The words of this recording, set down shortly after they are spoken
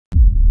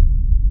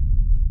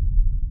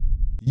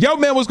Yo,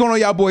 man, what's going on,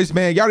 y'all boys,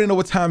 man? Y'all already know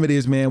what time it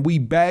is, man. We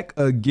back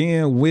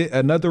again with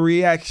another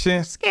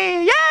reaction.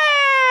 Yay!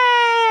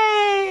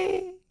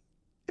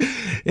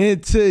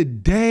 And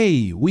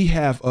today, we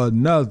have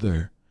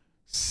another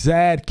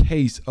sad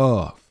case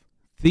of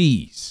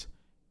these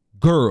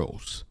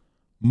girls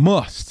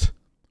must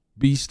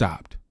be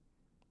stopped.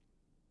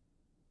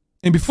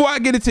 And before I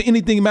get into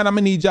anything, man, I'm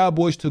gonna need y'all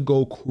boys to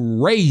go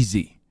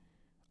crazy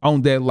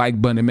on that like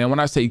button, man. When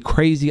I say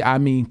crazy, I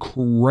mean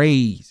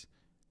crazy.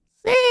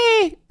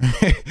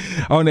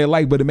 On that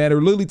like button, man. It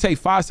literally take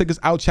 5 seconds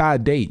out y'all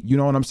day. You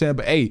know what I'm saying?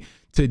 But hey,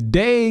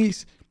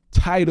 today's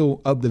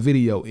title of the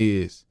video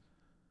is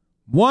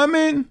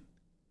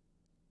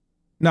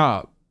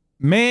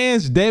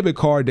man's debit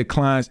card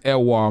declines at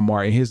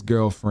Walmart and his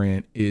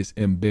girlfriend is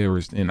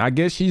embarrassed. And I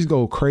guess she's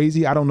go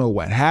crazy. I don't know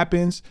what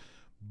happens,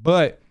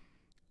 but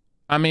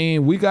I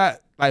mean, we got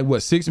like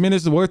what, 6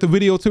 minutes worth of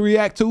video to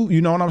react to,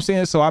 you know what I'm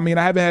saying? So I mean,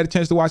 I haven't had a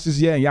chance to watch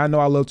this yet, and y'all know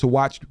I love to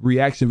watch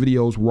reaction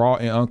videos raw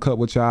and uncut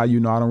with y'all. You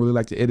know, I don't really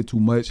like to edit too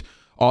much.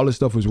 All this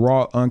stuff is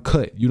raw,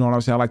 uncut. You know what I'm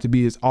saying? I like to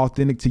be as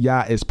authentic to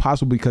y'all as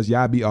possible because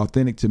y'all be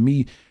authentic to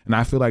me, and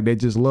I feel like they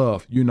just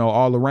love, you know,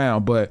 all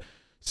around. But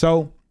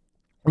so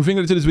we're finna get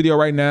into this video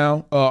right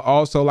now.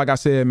 Also, like I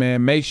said,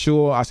 man, make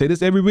sure, I say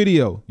this every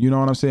video, you know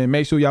what I'm saying?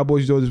 Make sure y'all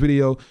boys enjoy this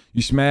video.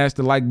 You smash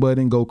the like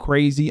button, go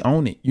crazy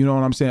on it. You know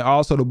what I'm saying?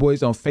 Also, the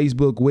boys on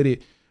Facebook with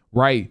it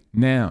right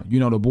now. You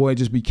know, the boy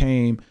just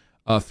became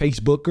a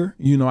Facebooker.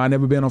 You know, I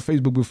never been on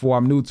Facebook before.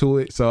 I'm new to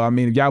it. So, I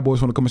mean, if y'all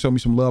boys want to come and show me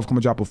some love, come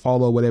and drop a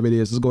follow, whatever it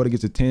is. Let's go to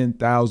get to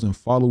 10,000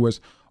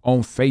 followers on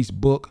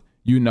Facebook.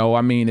 You know,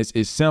 I mean,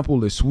 it's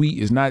simple, it's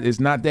sweet, it's not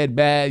that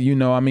bad. You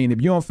know, I mean,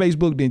 if you're on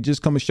Facebook, then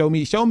just come and show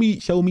me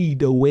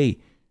the way.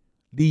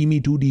 Lead me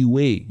to the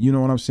way. You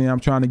know what I'm saying?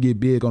 I'm trying to get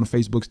big on the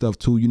Facebook stuff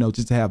too, you know,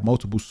 just to have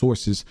multiple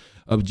sources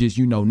of just,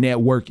 you know,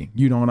 networking.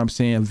 You know what I'm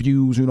saying?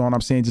 Views, you know what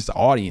I'm saying? Just the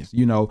audience,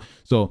 you know.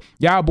 So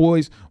y'all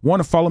boys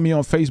want to follow me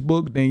on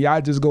Facebook, then y'all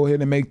just go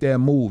ahead and make that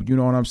move. You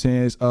know what I'm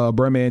saying? It's,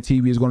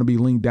 Bruhmantv is going to be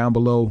linked down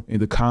below in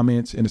the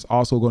comments, and it's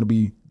also going to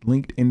be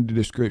linked in the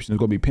description. It's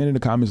going to be pinned in the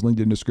comments, linked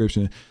in the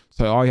description.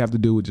 So all you have to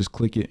do is just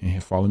click it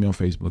and follow me on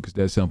Facebook. It's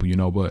that simple, you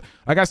know. But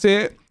like I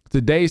said,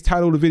 today's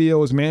title of the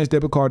video is man's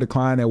debit card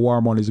declined at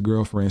Walmart and his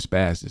girlfriend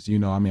spasses. You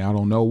know, I mean, I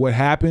don't know what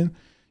happened.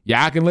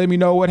 Y'all can let me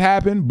know what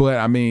happened. But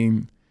I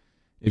mean,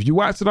 if you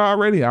watched it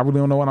already, I really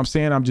don't know what I'm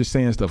saying. I'm just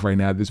saying stuff right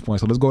now at this point.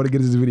 So let's go to get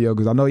to this video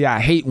because I know y'all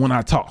hate when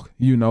I talk,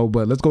 you know,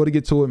 but let's go to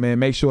get to it, man.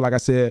 Make sure, like I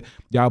said,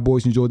 y'all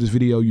boys enjoyed this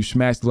video. You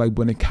smash the like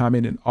button,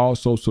 comment, and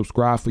also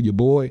subscribe for your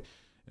boy.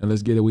 And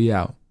let's get it. We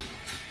out.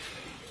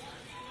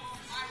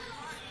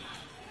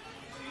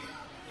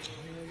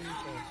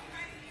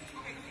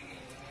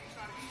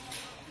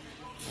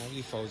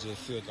 These folks just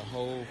filled the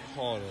whole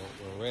part of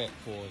the rat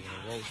poison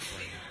and roast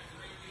spray.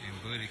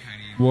 And Buddy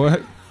can't even.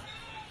 What?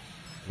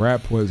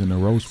 Rat poison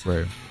and roast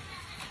spray.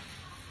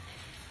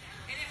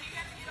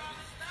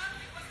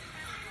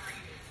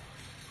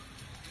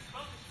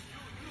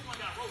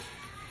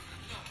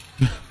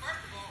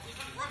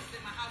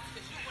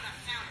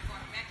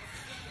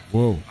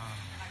 Whoa.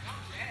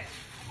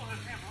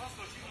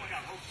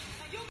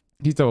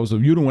 He told us, so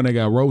you the one that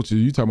got roaches.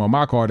 You talking about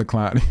my car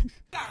declining.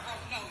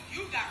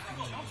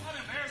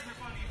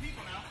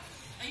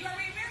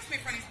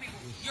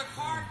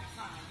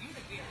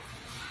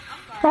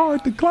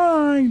 Card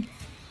declined.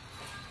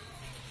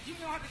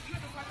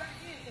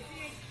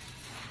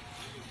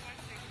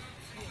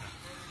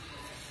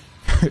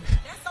 That's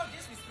so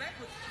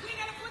disrespectful. We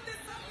gotta put this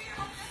up here,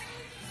 okay?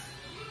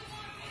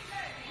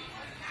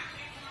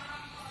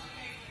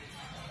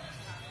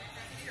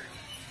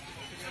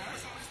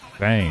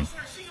 Dang.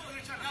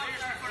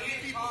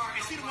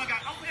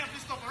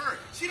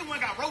 She the one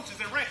got roaches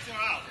and rats in her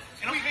house.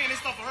 And we paying this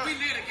stuff for her. We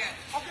live together.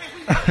 Okay,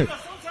 we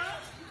live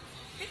sometimes.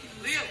 He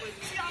can live with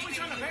me. She always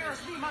trying to embarrass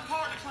me. My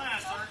card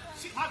declined, sir.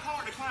 My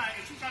card declined,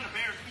 and she's trying to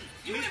embarrass me.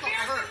 You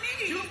embarrassing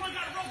me. You the one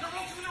got the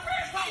roaches and the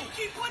rats, though.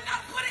 Keep put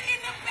it in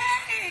the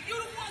bag. You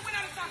the one went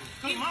out of time.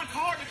 Because my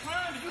card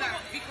declined. You sir,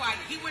 be quiet.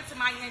 He went to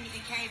Miami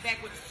and came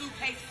back with a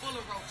suitcase full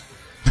of roaches.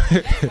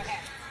 That's what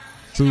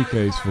happened.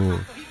 Suitcase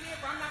full. So he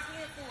did, I'm not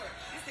paying for it.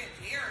 This is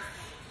embarrassing.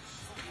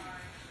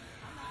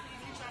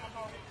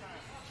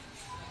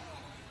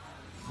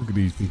 Look at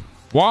these people.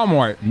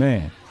 Walmart,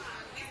 man.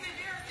 It's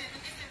embarrassing.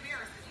 It's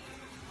embarrassing.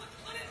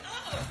 Put it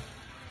up.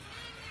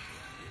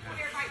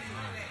 Everybody do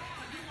that.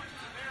 You want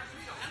to embarrass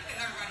me? I'm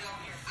telling everybody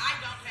over here.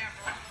 I don't have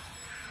roaches.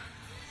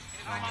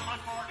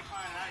 My card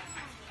declined.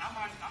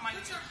 I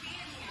might Put your key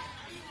in here.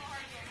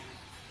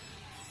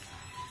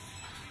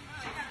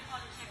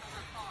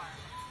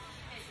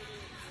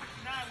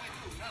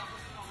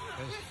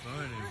 That's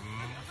funny,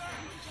 man.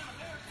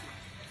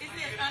 It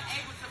says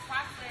unable to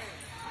process.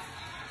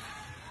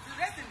 Dude,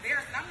 that's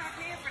embarrassing. I'm not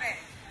paying for that.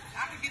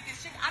 I can get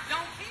this shit. I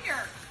don't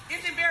care.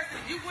 It's embarrassing.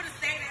 If you would have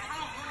stayed at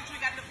home doing you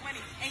got the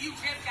money and you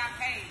just got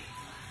paid.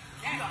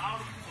 You got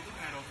all these people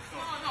looking at us.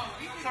 No.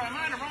 So am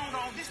I in the wrong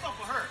though? This stuff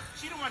for her.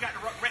 She the one got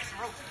the rats and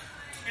roaches.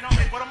 You know,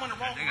 but I'm on the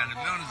wrong. They got the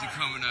bounties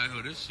coming out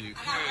here. This shit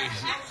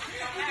crazy.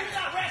 You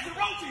got rats and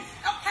roaches.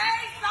 Okay,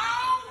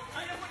 so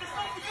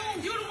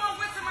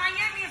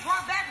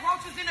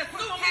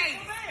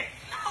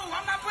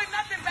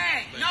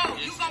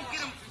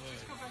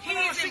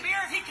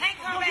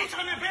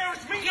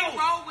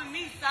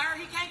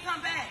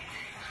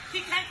He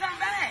can't come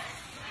back.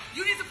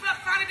 You need to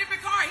find a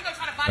different car. He gonna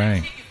try to buy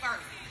the chicken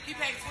first. He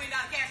paid $20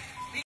 cash.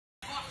 He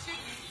bought chicken.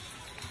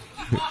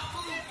 He bought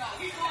food though.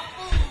 He bought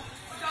food.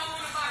 He don't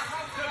want to buy a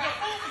roast.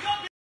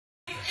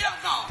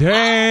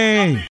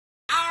 Dang.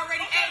 I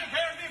already ate.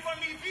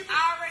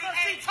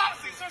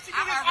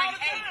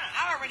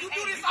 You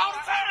do this all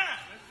the time.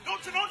 Don't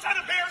try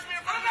to embarrass me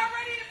in front of me. I'm not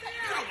ready to embarrass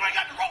you. You don't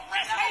got the rope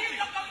rest.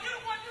 You the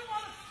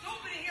one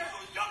stupid in here.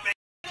 Your bitch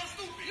is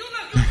stupid. You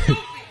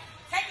stupid.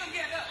 Take him,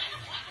 get it up.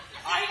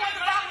 Oh, he wants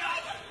to buy me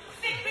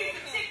 6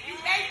 pieces of chicken. You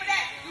paid for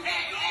that. You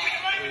had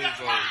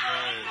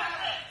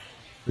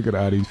Look at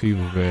all these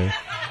people, man.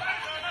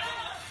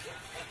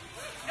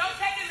 Don't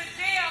take him to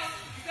jail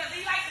because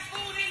he likes the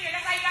food in here.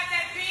 That's how he got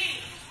that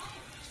big.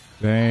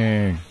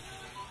 Dang.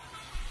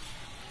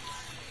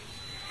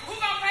 Who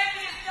gonna pay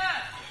for this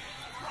stuff?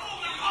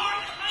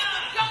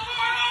 Your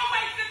car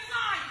always the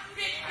time,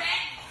 bitch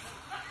back.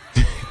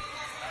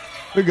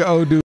 Look at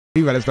old dude.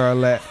 He better start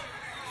laughing.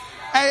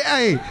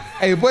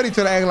 Hey, buddy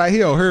trying to act like he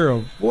don't hear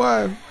him.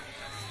 What?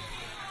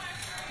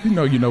 You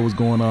know what's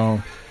going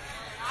on.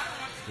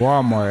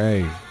 Walmart,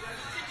 hey.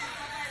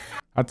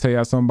 I tell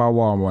y'all something about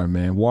Walmart,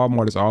 man.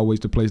 Walmart is always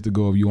the place to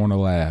go if you want to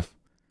laugh.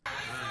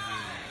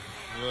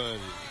 Funny.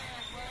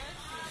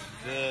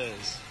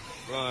 That's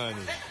funny.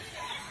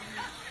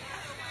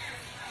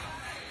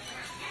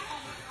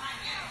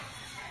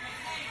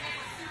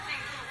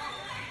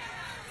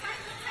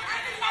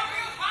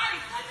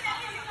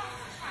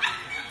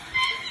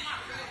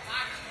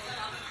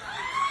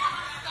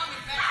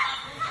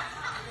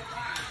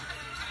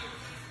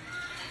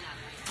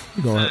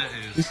 You going?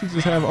 Did she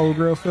just have old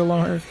girl feel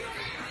on her?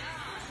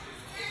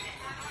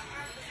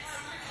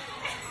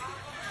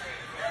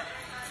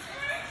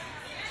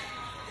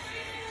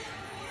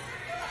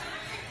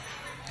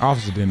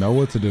 Officer didn't know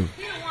what to do.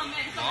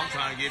 I'm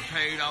trying to get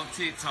paid off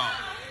TikTok.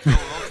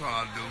 That's what I'm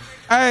trying to do.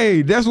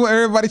 Hey, that's what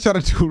everybody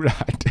trying to do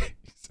nowadays.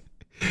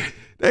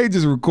 They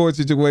just record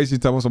situations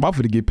talking about,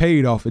 I'm finna get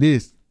paid off of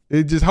this.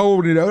 They just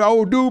holding it.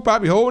 Old dude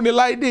probably holding it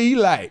like this. He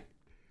like,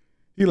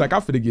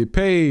 I'm finna get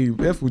paid.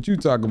 That's what you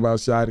talking about,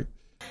 shawty.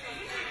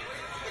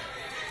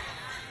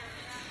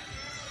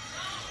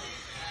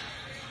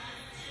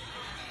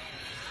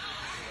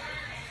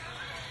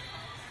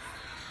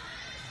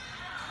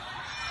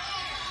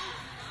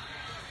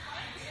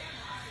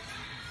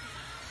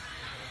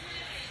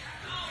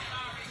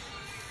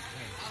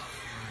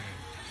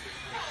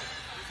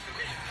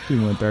 She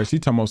went there. She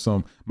talking about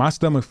some, my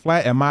stomach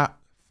flat and my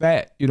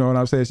fat. You know what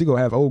I'm saying? She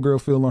gonna have old girl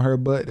feel on her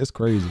butt. That's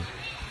crazy.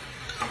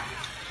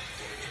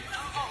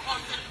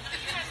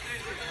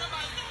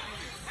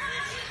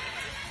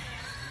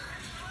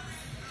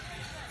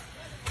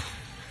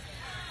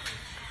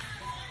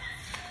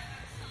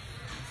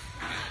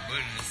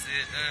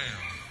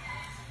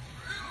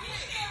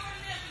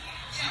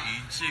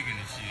 Chicken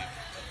and shit.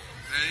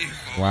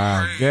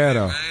 Wow,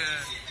 ghetto.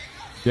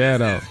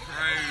 Ghetto.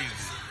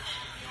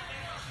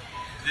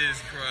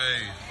 This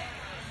crazy.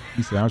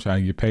 He said, I'm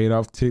trying to get paid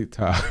off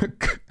TikTok.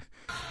 Look at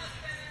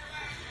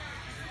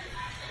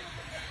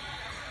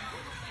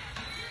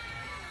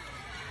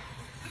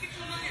you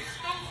looking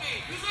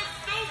stupid. You look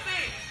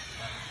stupid.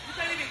 You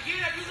can't even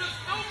get up. You look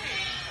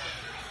stupid.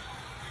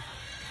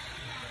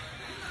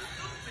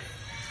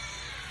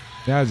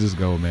 Y'all just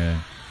go, man.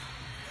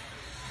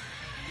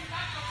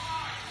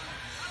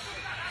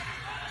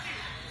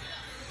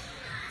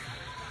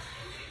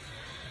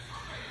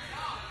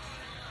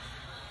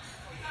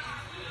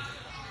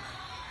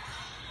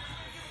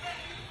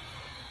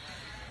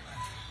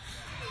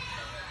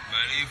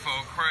 These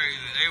folks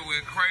crazy. They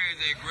went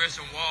crazy at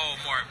Gresham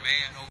Walmart,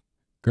 man.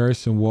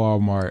 Gresham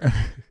Walmart.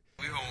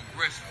 We on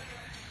Gresham.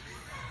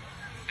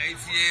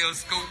 ATL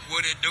scoop,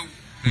 what it do?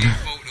 These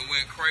folks that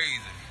went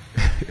crazy.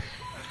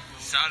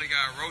 Shawty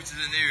got roaches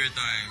and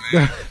everything,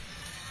 man.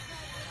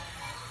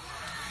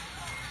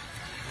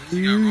 She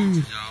got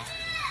roaches, y'all.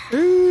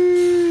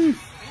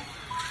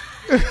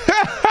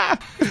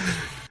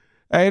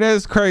 Hey,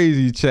 that's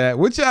crazy, chat.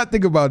 What y'all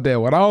think about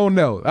that one? I don't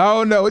know.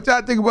 What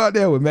y'all think about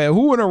that one, man?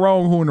 Who in the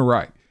wrong, who in the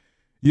right?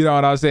 You know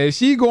what I'm saying?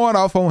 She going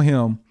off on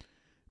him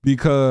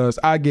because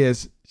I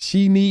guess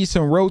she needs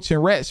some roach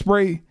and rat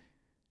spray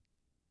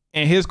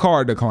and his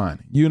car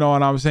declining. You know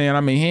what I'm saying?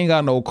 I mean, he ain't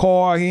got no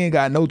car. He ain't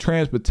got no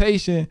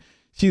transportation.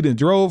 She done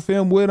drove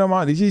him with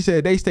him. She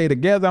said they stay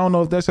together. I don't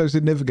know if that's her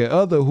significant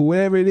other,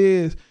 whoever it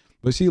is,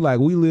 but she like,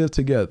 we live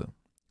together.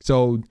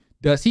 So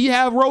does he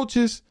have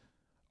roaches?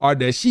 Or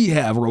does she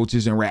have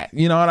roaches and rats?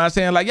 You know what I'm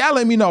saying? Like, y'all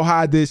let me know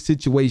how this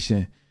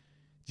situation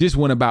just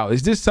went about.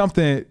 Is this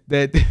something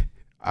that,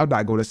 I'm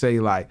not going to say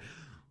like,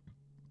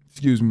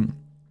 excuse me,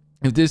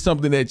 if this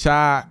something that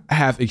y'all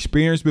have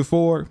experienced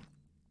before,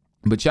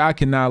 but y'all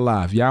cannot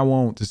lie. If y'all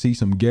want to see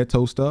some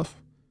ghetto stuff,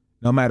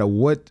 no matter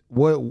where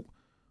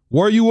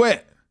you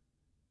at,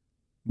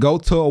 go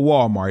to a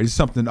Walmart. It's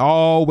something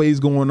always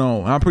going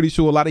on. I'm pretty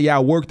sure a lot of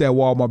y'all worked at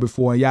Walmart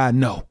before and y'all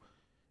know.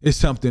 It's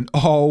something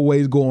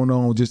always going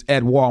on just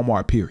at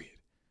Walmart, period.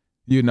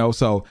 You know,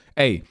 so,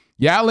 hey,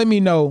 y'all let me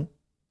know,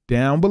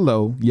 down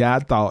below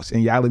y'all thoughts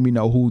and y'all let me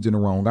know who's in the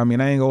wrong. I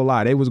mean, I ain't gonna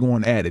lie, they was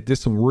going at it. This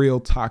some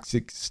real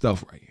toxic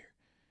stuff right here.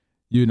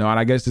 You know, and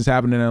I guess this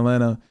happened in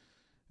Atlanta.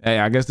 Hey,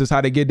 I guess that's how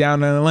they get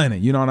down in Atlanta.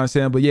 You know what I'm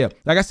saying? But yeah,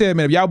 like I said,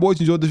 man, if y'all boys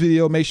enjoyed this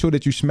video, make sure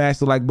that you smash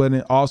the like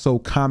button. Also,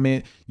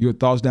 comment your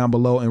thoughts down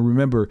below. And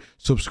remember,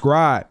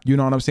 subscribe. You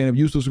know what I'm saying? If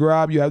you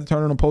subscribe, you have to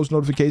turn on post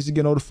notifications to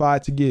get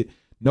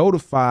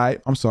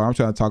notified. I'm sorry, I'm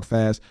trying to talk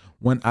fast.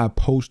 When I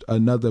post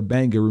another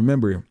banger.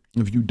 Remember,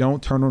 if you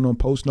don't turn on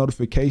post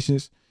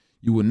notifications,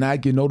 you will not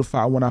get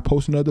notified when I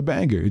post another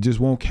banger. It just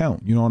won't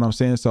count. You know what I'm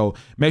saying? So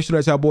make sure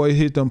that y'all boy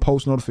hit them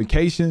post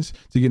notifications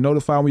to get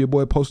notified when your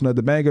boy posts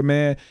another banger,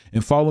 man.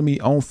 And follow me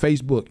on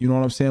Facebook. You know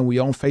what I'm saying? We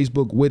on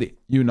Facebook with it.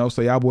 You know,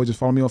 so y'all boys just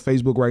follow me on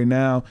Facebook right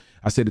now.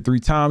 I said it 3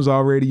 times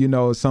already. You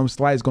know, some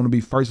slight is going to be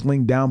first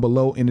link down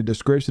below in the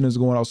description. Is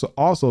going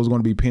also is going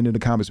to be pinned in the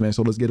comments, man.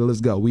 So let's get it.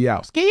 Let's go. We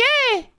out. Ski